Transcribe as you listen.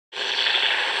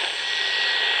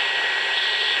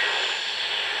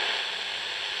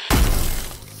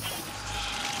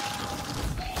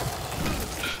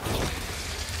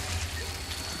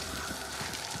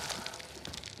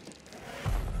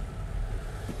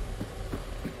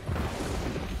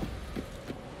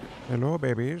Hello,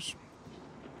 babies.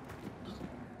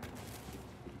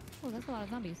 Oh, that's a lot of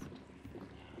zombies.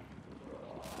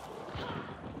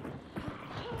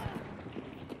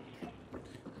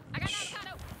 I got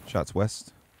avocado. Shots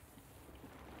west.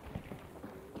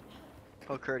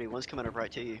 Oh, Kerrty, one's coming up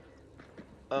right to you.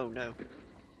 Oh, no.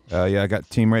 Yeah, I got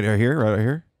team right here, right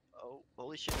here. Oh,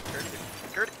 holy shit.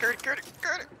 Kerrty.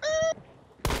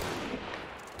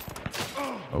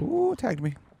 Oh, tagged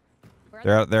me.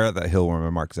 They're at that hill where my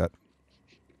mark's at.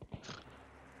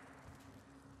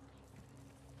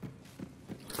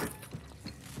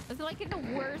 It's like in the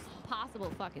worst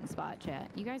possible fucking spot, chat.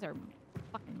 You guys are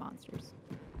fucking monsters.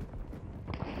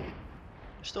 They're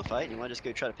still fighting. You want to just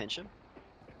go try to pinch him?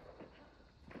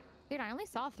 Dude, I only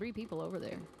saw 3 people over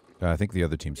there. I think the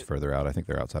other team's further out. I think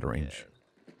they're outside of range.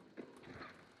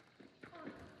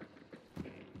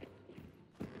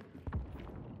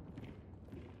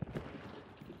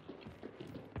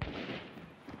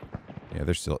 Yeah,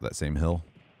 they're still at that same hill.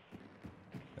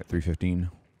 At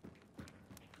 315.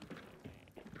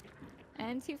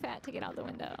 And too fat to get out the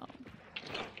window.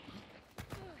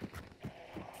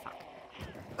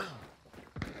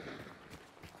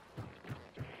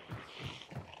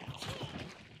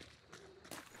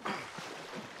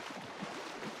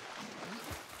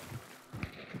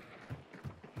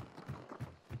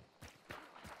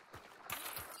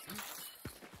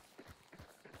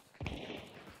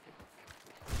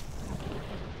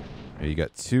 Yeah, you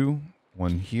got 2.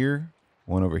 1 here.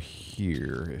 1 over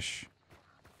here-ish.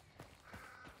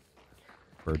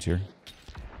 Birds here.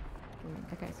 Ooh,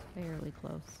 that guy's fairly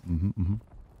close.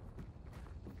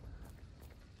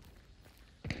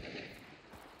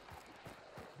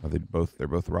 Are they both? They're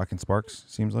both rocking sparks.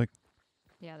 Seems like.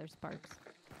 Yeah, there's sparks.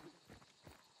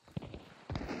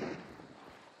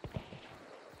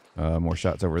 More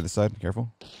shots over this side.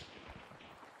 Careful.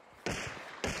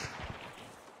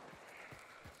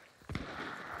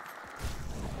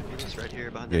 He's right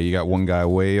here behind Yeah, you got one guy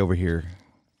way over here.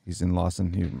 He's in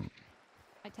Lawson.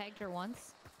 I tagged her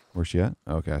once. Where's she at?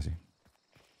 Oh, okay, I see.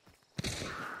 The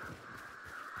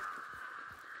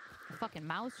fucking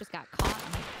mouse just got caught.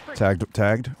 In the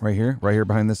Tagged right here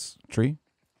behind this tree.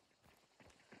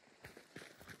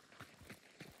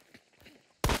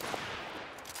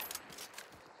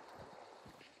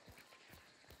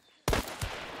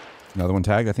 Another one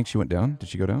tagged. I think she went down. Did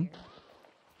she go down?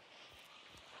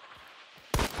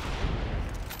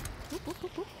 Whoop, whoop,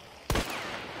 whoop, whoop.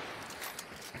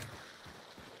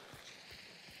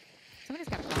 Somebody's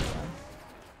got a crossbow.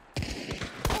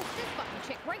 Oh, this fucking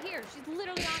chick right here. She's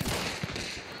literally on me.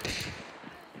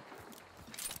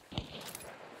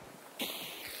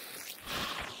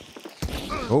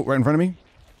 Oh, right in front of me.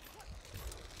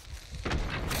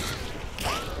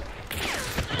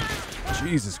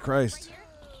 Jesus Christ.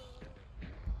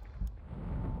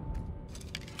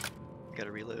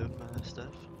 Gotta reload my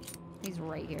stuff. He's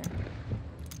right here.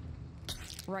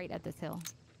 Right at this hill.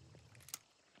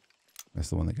 That's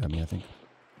the one that got me, I think.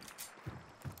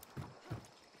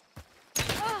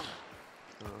 Oh,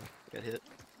 got hit.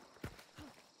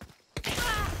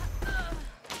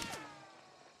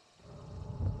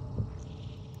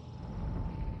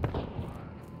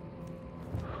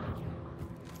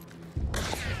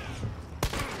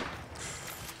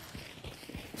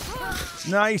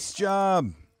 Nice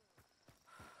job.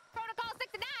 Protocol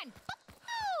 69.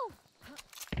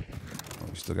 Oh,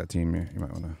 we still got team here. You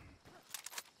might want to.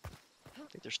 I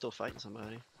think they're still fighting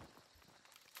somebody.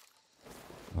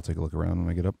 I'll take a look around when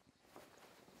I get up.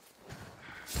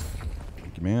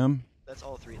 Thank you, ma'am. That's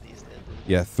all 3 of these dead.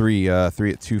 Yeah, 3 at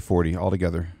 240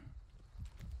 altogether.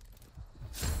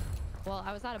 Well,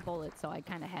 I was out of bullets, so I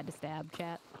kind of had to stab,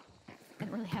 chat.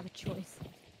 Didn't really have a choice.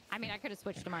 I mean, I could have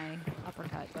switched to my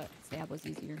uppercut, but stab was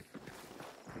easier.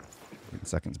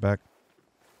 Seconds back.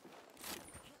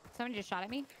 Someone just shot at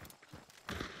me.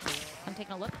 I'm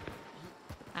taking a look.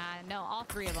 No, all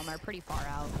 3 of them are pretty far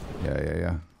out.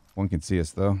 Yeah. One can see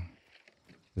us, though.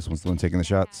 This one's the one taking the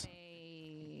shots.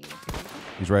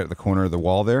 He's right at the corner of the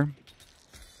wall there.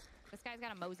 This guy's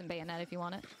got a Mosin bayonet if you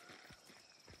want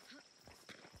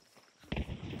it.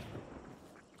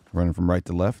 Running from right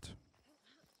to left.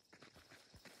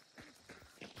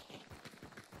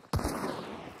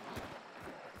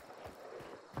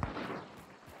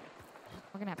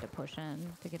 We're going to have to push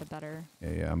in to get a better...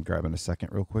 Yeah, I'm grabbing a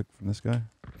second real quick from this guy.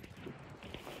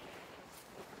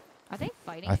 Are they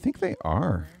fighting? I think they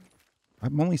are.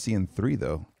 I'm only seeing 3,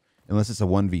 though. Unless it's a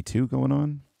 1v2 going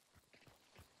on.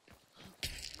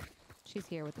 She's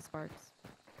here with the sparks.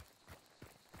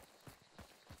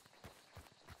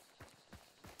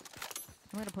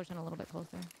 I'm going to push in a little bit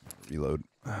closer. Reload.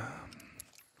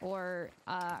 Or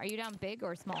are you down big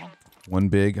or small? One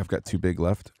big. I've got 2 big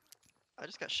left. I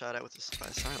just got shot at with this by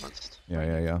silenced.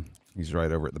 Yeah. He's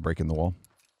right over at the break in the wall.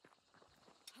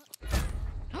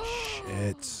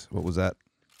 Shit. What was that?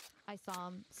 I saw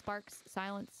him. Sparks,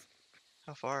 silence.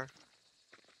 How far?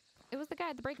 It was the guy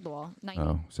at the break of the wall. 90.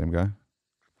 Oh, same guy.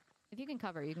 If you can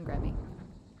cover, you can grab me.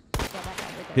 Yeah, that guy right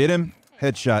there. Hit him.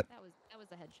 Hey, Headshot. That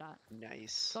was a headshot.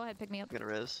 Nice. Go ahead, pick me up. I'm gonna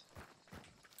res.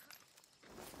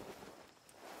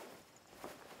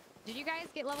 Did you guys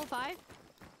get level 5?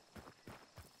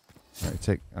 All right,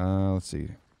 take. Let's see.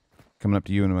 Coming up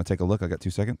to you, and I'm gonna take a look. I got 2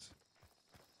 seconds.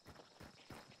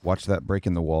 Watch that break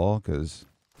in the wall, because.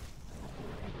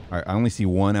 All right, I only see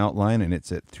one outline, and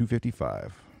it's at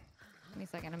 255. Give me a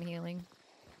second. I'm healing.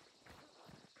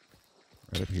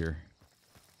 Right up here.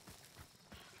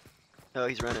 Oh,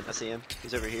 he's running. I see him.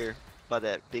 He's over here by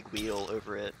that big wheel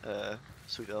over at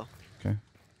Sweetville. Okay.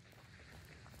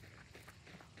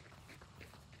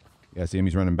 Yeah, I see him.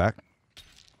 He's running back.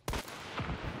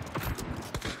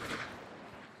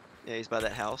 Yeah, he's by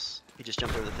that house. He just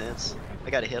jumped over the fence. I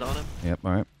got a hit on him. Yep.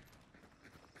 All right.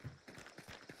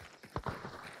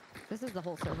 This is the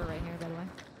whole server right here, by the way.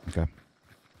 Okay.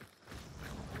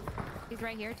 He's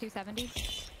right here, 270.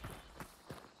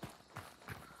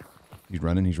 He's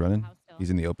running. He's running. House still. He's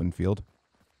in the open field.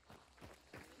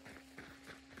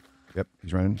 Yep.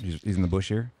 He's running. He's in the bush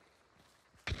here.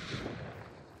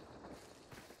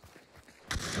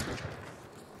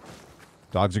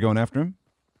 Dogs are going after him.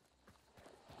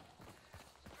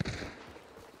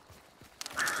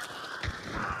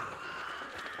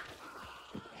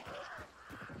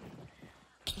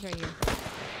 He's right here.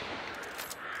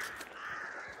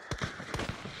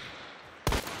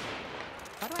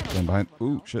 Why do I have a Stand behind. lapel?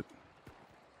 Ooh, shit.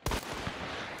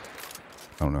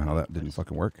 I don't know how that didn't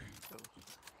fucking work.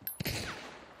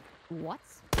 What?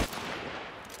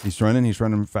 He's running. He's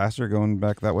running faster, going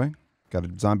back that way. Got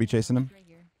a zombie chasing him. Right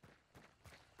here.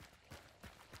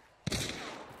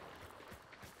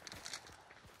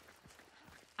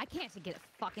 I can't get a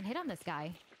fucking hit on this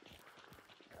guy.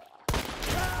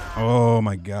 Oh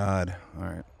my god. All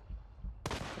right.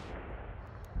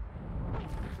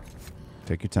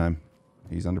 Take your time.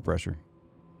 He's under pressure.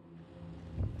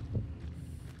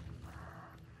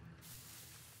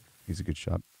 He's a good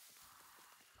shot.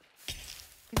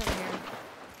 He's over here.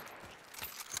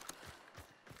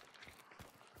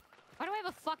 Why do I have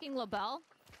a fucking Lopez?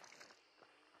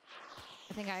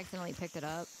 I think I accidentally picked it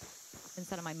up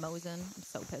instead of my Mosin. I'm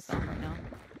so pissed off right now.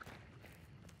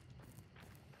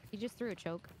 He just threw a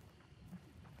choke.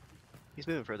 He's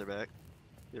moving further back.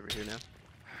 He's over here now.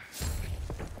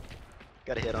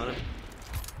 Got a hit on him.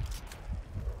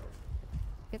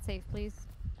 Get safe, please.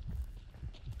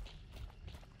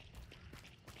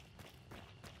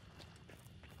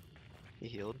 He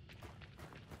healed.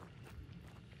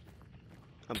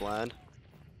 I'm blind.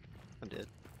 I'm dead.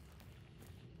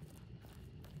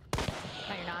 No,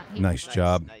 you're not. Nice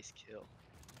job. Nice kill.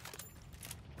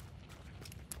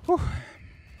 Whew.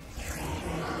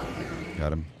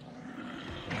 Got him.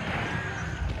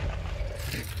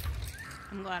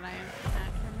 I'm glad I am not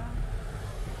turned on.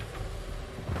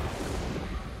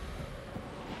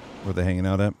 Where are they hanging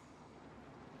out at?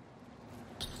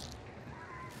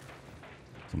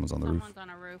 Someone's on the roof. Someone's on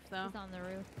a roof, though. He's on the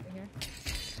roof right here.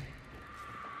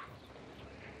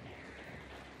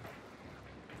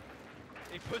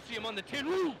 Hey, pussy, I'm on the tin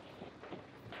roof!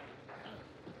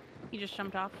 He just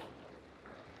jumped off.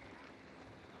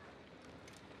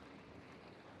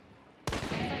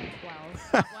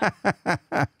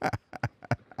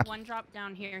 One drop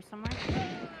down here somewhere.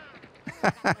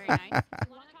 Very nice.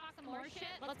 You want to talk some more shit?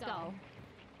 Let's go.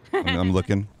 I'm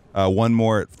looking. One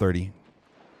more at 30.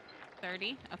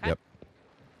 30? Okay. Yep.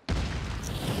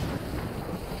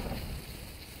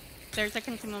 There's a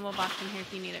consumable box in here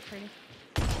if you need it, Kerrty.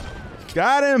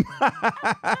 Got him!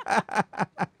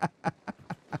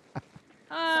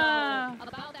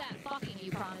 About that fucking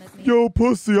you promised me. Yo,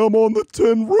 pussy, I'm on the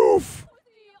tin roof!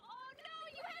 Oh no,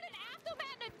 you had an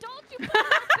aftermath adult, you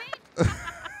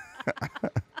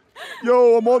bitch!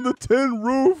 Yo, I'm on the tin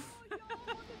roof!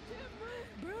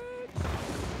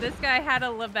 This guy had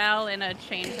a Lavelle and a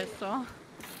chain pistol.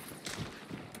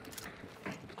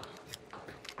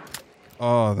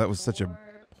 Oh, that was such a...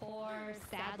 Poor,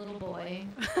 sad little boy.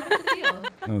 What's the deal?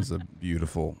 That was a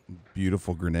beautiful,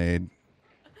 beautiful grenade.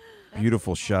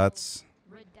 Beautiful shots.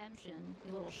 Redemption,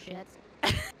 you little shit.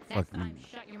 Next Fucking time,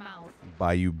 shut your mouth.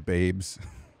 Bayou babes.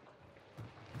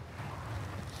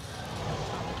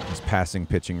 Just passing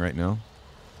pitching right now.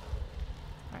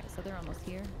 Alright, so they're almost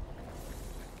here.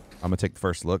 I'm going to take the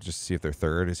first look just to see if their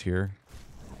third is here.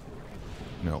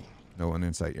 No. No one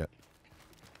in sight yet.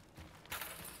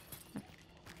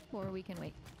 or we can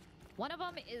wait. One of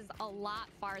them is a lot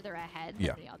farther ahead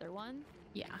than the other one.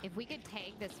 Yeah. If we could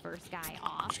take this first guy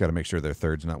off. Just got to make sure their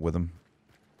third's not with them.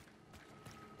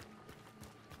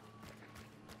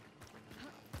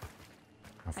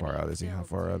 How far out is he? How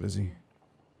far out is he?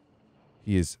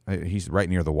 He is. He's right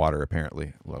near the water,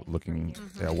 apparently. Looking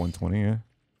at 120. Yeah.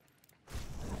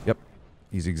 Yep.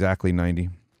 He's exactly 90.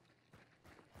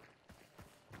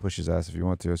 Push his ass if you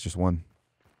want to. It's just one.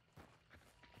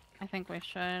 I think we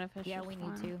should. If it's Yeah, just we need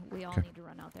one. to. We all need to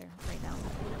run out there right now.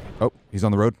 Oh, he's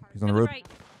on the road. He's on the road. Right.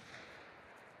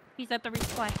 He's at the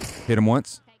resupply. Hit him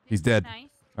once. He's dead. Nice.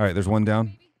 All right, there's one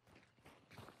down.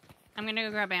 I'm gonna go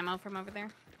grab ammo from over there.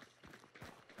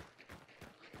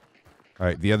 All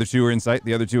right, the other two are in sight.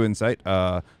 The other two in sight.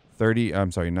 30.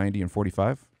 I'm sorry, 90 and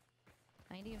 45.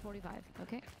 90 and 45.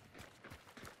 Okay.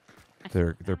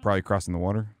 They're probably crossing the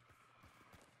water.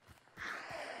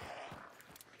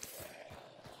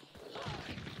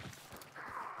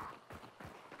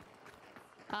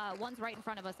 One's right in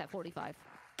front of us at 45.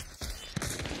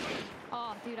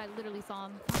 Oh, dude, I literally saw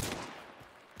him.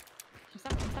 I'm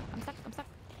stuck, I'm stuck, I'm stuck, I'm stuck.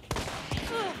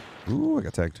 Ooh, I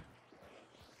got tagged.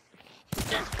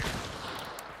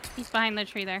 He's behind the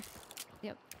tree there.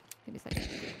 Yep. Give me a second.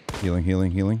 Healing,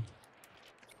 healing, healing.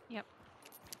 Yep.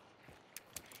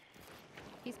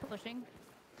 He's pushing.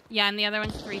 Yeah, and the other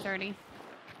one's 330.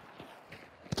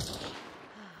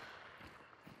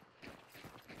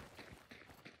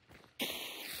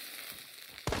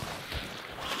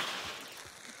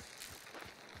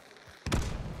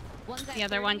 One's at The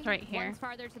other 30, one's right here. One's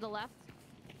farther to the left.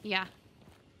 Yeah.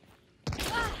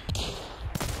 I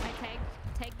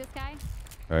tagged this guy.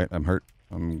 All right, I'm hurt.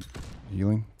 I'm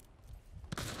healing.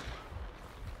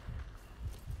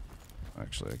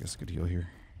 Actually, I guess I could heal here.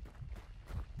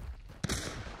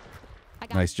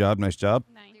 Nice job, nice job.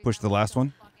 Nice. Push the last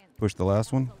one. Push the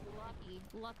last one.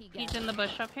 Lucky He's in the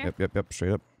bush up here. Yep, yep, yep.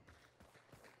 Straight up.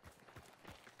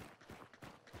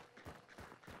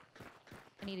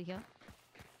 I need a heal.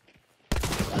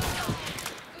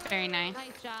 Very nice.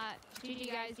 Nice shot.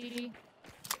 GG, guys. GG.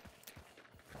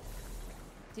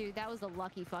 Dude, that was a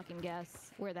lucky fucking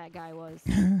guess where that guy was.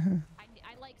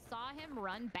 I like saw him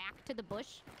run back to the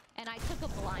bush, and I took a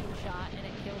blind shot, and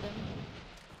it killed him.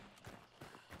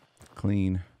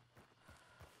 Clean.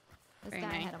 This Very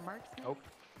guy nice. had a marksman.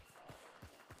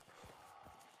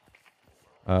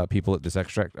 Oh. People at this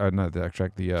extract, not the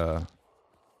extract, the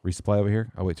resupply over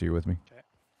here. I'll wait till you're with me. Okay.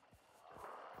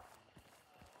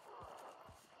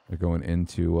 They're going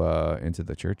into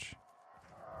the church.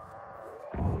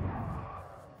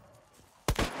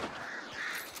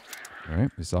 All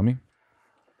right, you saw me.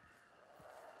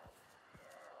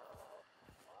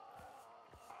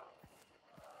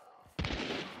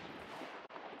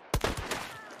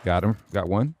 Got him. Got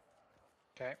one.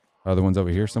 Okay. Other one's over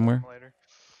here somewhere. Later.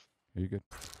 Are you good?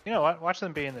 You know what? Watch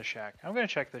them be in the shack. I'm gonna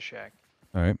check the shack.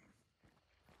 All right.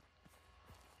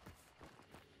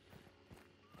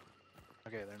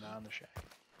 Okay, they're not in the shack.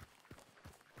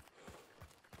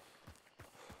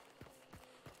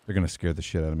 They're gonna scare the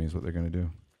shit out of me. Is what they're gonna do.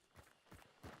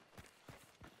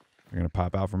 They're gonna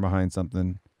pop out from behind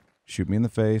something, shoot me in the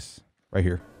face, right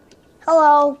here.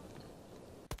 Hello.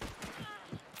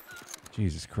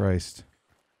 Jesus Christ.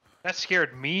 That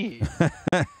scared me.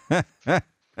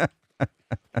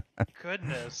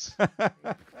 Goodness.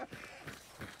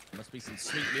 Must be some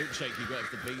sweet milkshake you got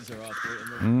if the bees are after it.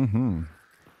 Mm-hmm.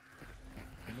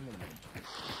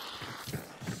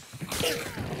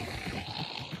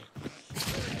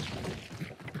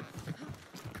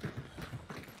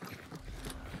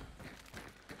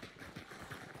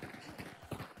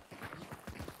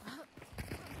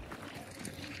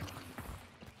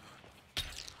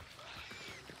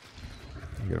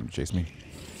 Get him to chase me.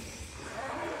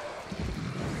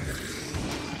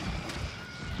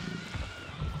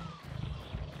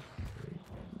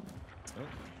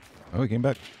 Oh, he came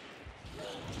back.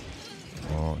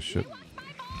 Oh shit.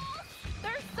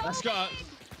 That's got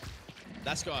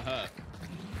hurt.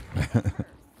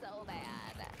 So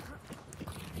bad.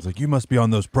 It's like, you must be on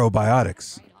those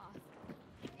probiotics.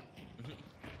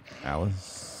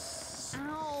 Alice.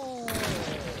 Ow.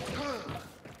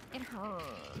 It hurts.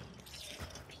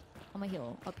 I'm gonna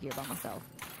heal up here by myself.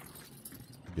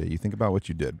 Yeah, you think about what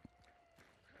you did.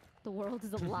 The world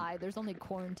is a lie. There's only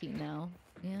quarantine now.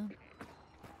 Yeah.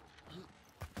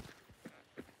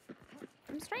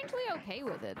 I'm strangely okay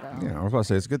with it, though. Yeah, I was about to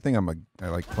say, it's a good thing I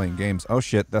like playing games. Oh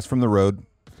shit, that's from the road.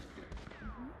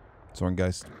 Sorry,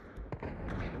 guys.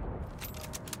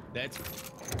 Dead.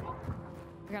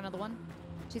 We got another one.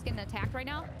 She's getting attacked right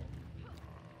now.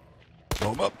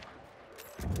 Blow him up.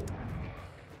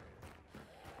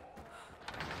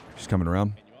 She's coming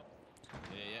around. Getting you up.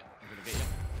 Yeah, I'm gonna get you.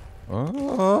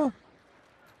 Oh.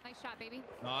 Nice shot, baby.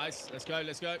 Nice. Let's go.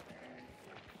 Let's go.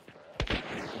 Nice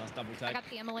double I tag. got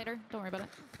the emulator. Don't worry about it.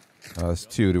 It's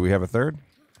 2. Do we have a third?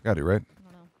 Got it, right? I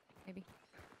don't know. Maybe.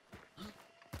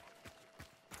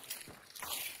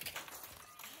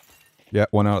 Yeah,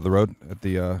 one out at the road at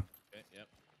the. Okay, yep.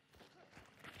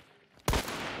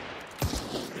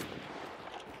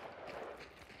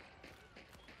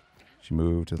 She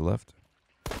moved to the left.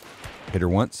 Hit her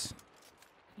once.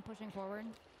 I'm pushing forward.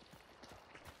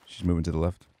 She's moving to the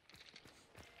left.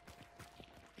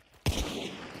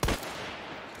 I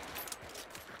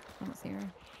don't see her.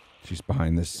 She's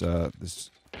behind this this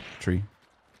tree.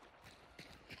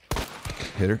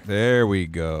 Hit her. There we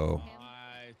go.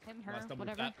 Nice. Him, her, Nice double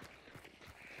whatever. tap.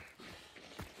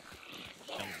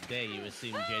 How dare you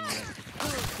assume genuine?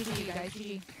 GG, you guys.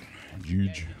 GG.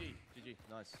 Huge. GG. GG.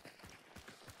 Nice.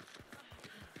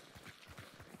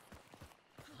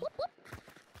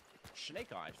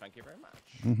 Snake eyes, thank you very much.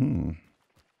 Mm-hmm.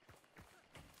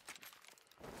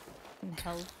 And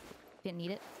hell, didn't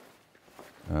need it.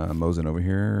 Mosin over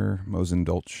here. Mosin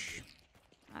Dolch.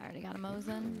 I already got a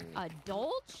Mosin. A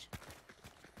Dolch?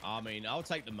 I mean, I'll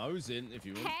take the Mosin if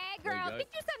you want. Hey, There you girl, go. get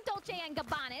you some Dolce and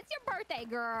Gabbana. It's your birthday,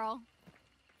 girl.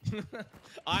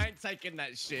 I ain't taking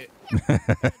that shit.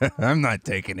 I'm not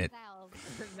taking it.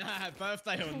 Nah,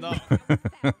 birthday or not.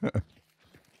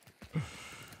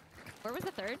 Where was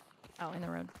the third? Oh, in the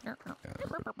road. Oh,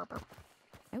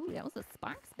 that was a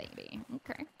Sparks, baby.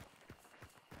 Okay.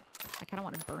 I kind of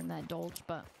want to burn that Dolch,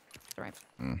 but it's all right.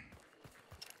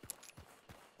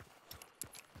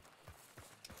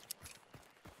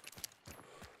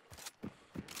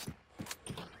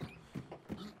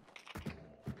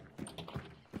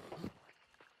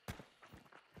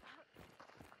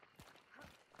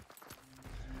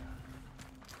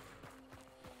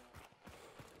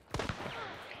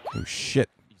 Oh shit.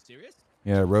 You serious?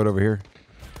 Yeah, road over here.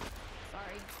 Sorry,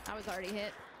 I was already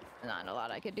hit. Not a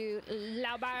lot I could do.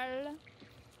 La balle.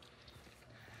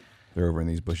 They're over in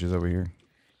these bushes over here.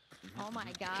 Oh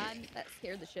my god, that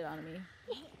scared the shit out of me.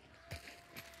 No,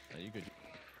 you good.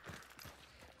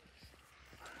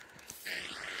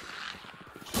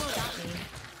 She got me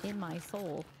in my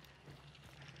soul.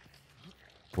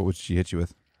 What would she hit you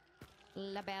with?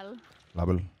 La belle.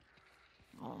 Label.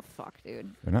 Oh fuck,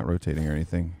 dude. They're not rotating or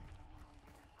anything.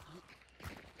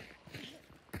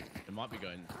 It might be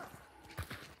going.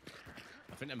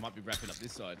 I think they might be wrapping up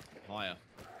this side higher.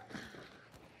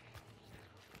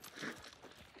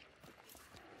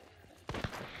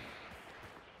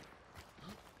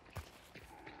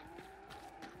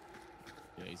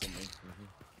 Yeah, he's on me.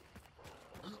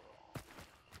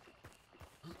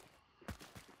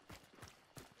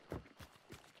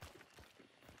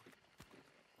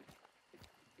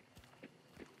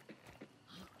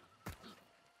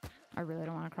 I really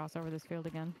don't want to cross over this field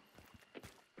again.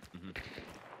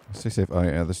 Stay safe. Oh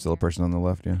yeah, there's still a person on the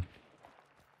left. Yeah.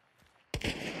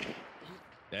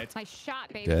 Dead. Nice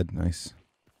shot, baby. Dead. Nice.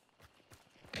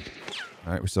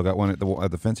 All right, we still got one at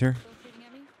the fence here. Still shooting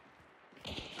at me?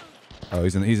 Oh,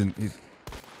 he's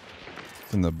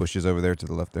in the bushes over there to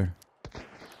the left there.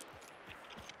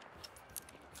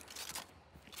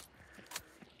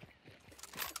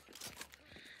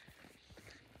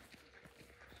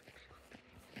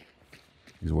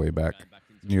 He's way back Ran back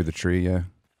into near the tree. Yeah.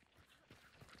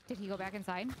 Did he go back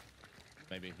inside?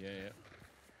 Maybe, yeah.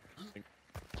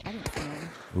 I didn't see him.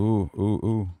 Ooh, ooh,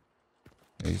 ooh.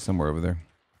 Yeah, he's somewhere over there.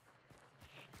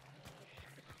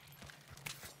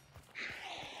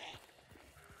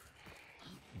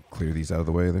 Clear these out of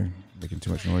the way. They're making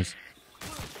too much noise.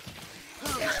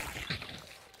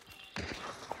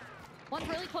 One's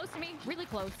really close to me. Really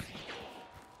close.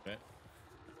 Okay.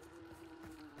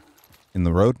 In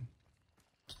the road?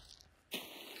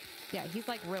 Yeah, he's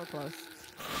like real close.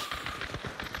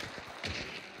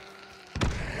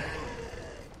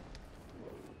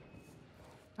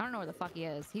 I don't know where the fuck he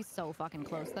is. He's so fucking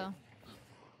close though.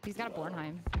 He's got a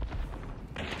Bornheim.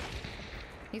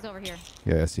 He's over here.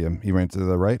 Yeah, I see him. He ran to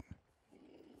the right.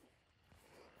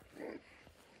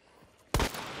 I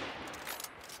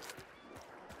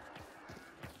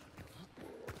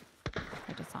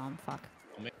just saw him. Fuck.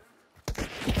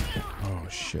 Oh,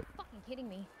 shit. Fucking kidding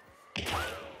me.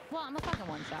 Well, I'm a fucking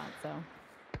one shot, so.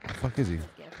 The fuck is he?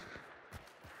 Gift.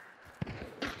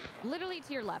 Literally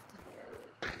to your left.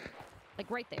 Like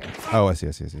right there. Oh, I see,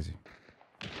 I see, I see, I see.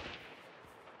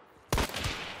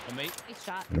 On me. Nice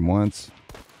shot. Hit him once.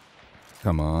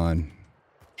 Come on.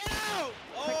 Ow!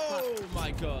 Oh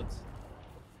my god.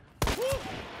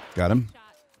 Got him. Shot.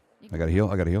 I got to heal.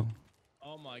 I got to heal.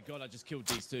 Oh my god, I just killed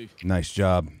these two. Nice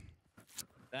job.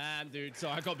 Damn, dude. So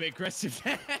I got a bit aggressive.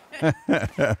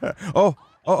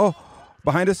 Oh,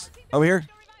 behind us, over here,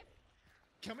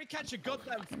 Can we catch a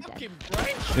goddamn fucking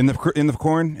break? in the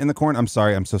corn. I'm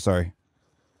sorry, I'm so sorry.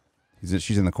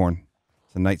 She's in the corn.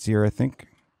 It's a night seer, I think.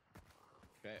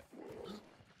 Okay.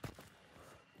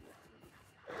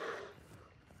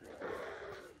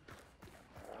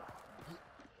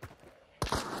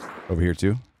 Over here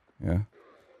too. Yeah.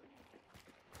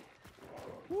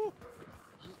 Woo.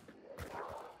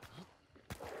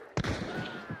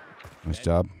 Nice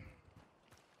job.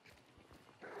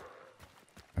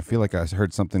 I feel like I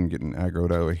heard something getting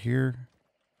aggroed over here.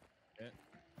 Yeah.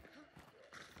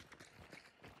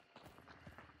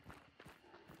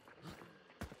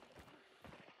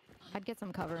 I'd get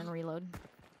some cover and reload.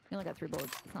 You only got 3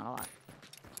 bullets. It's not a lot.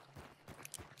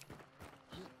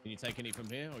 Can you take any from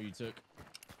here, or you took?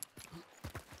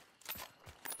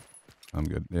 I'm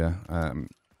good. Yeah. I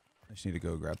just need to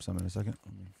go grab some in a second.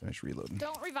 Let me finish reloading.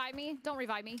 Don't revive me. Don't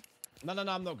revive me. No,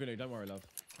 I'm not gonna. Don't worry, love.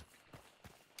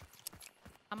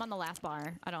 I'm on the last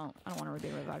bar. I don't want to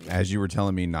revive you. As you were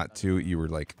telling me not to, you were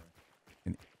like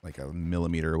a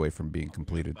millimeter away from being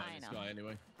completed. I This know. guy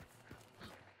anyway.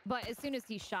 But as soon as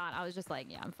he shot, I was just like,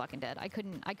 yeah, I'm fucking dead. I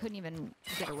couldn't even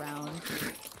get around.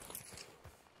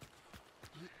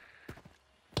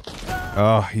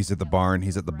 Oh, he's at the barn.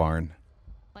 He's at the barn.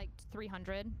 Like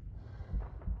 300.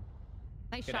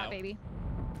 Nice Get shot, out. baby.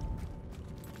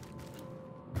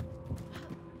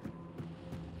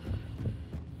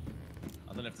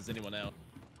 I don't know if there's anyone out.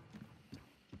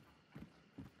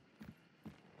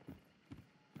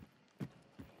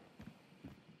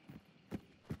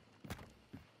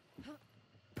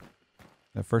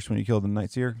 That first one you killed the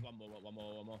night seer. One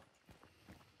more.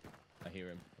 I hear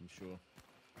him. I'm sure.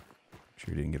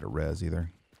 Sure you didn't get a res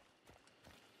either.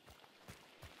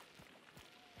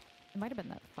 It might have been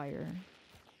that fire.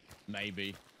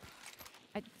 Maybe.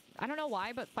 I don't know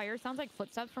why, but fire sounds like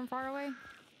footsteps from far away.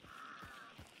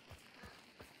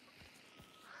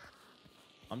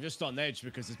 I'm just on edge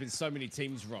because there's been so many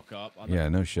teams rock up. I Yeah,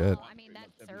 no shit. Well, I mean, that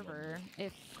server,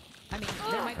 there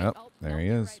might be... Oh, there he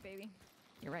you're is. right, baby.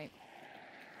 You're right.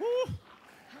 Woo!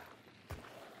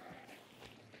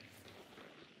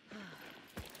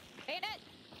 Ain't it?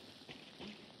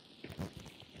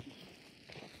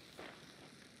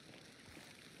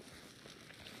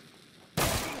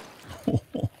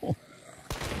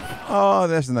 Oh,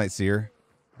 that's the night seer.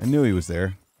 I knew he was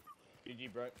there.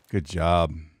 GG, bro. Good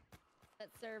job. That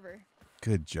server.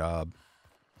 Good job.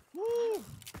 Woo!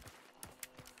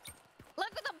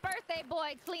 Look at the birthday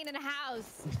boy cleaning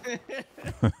house.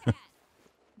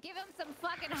 Give him some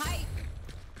fucking hype.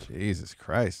 Jesus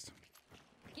Christ.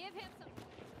 Give him some...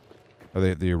 Are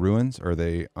they the ruins or are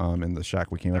they in the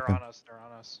shack we came They're up in? on us. They're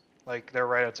on us. Like they're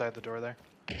right outside the door there.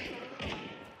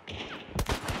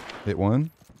 Hit one.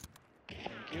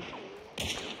 Thank you.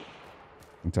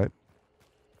 Hang tight.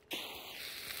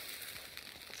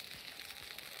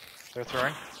 They're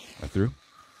throwing. I threw.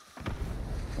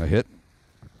 I hit.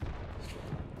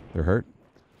 They're hurt.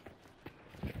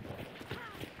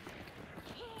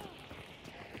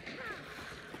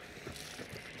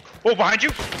 Oh, behind you!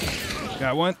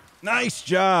 Got one. Nice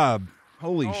job.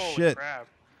 Holy Holy shit. crap.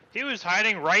 He was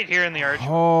hiding right here in the arch.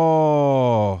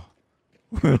 Oh.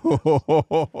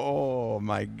 Oh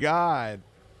my God.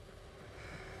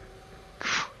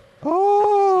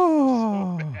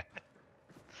 Oh.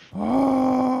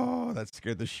 Oh, that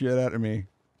scared the shit out of me.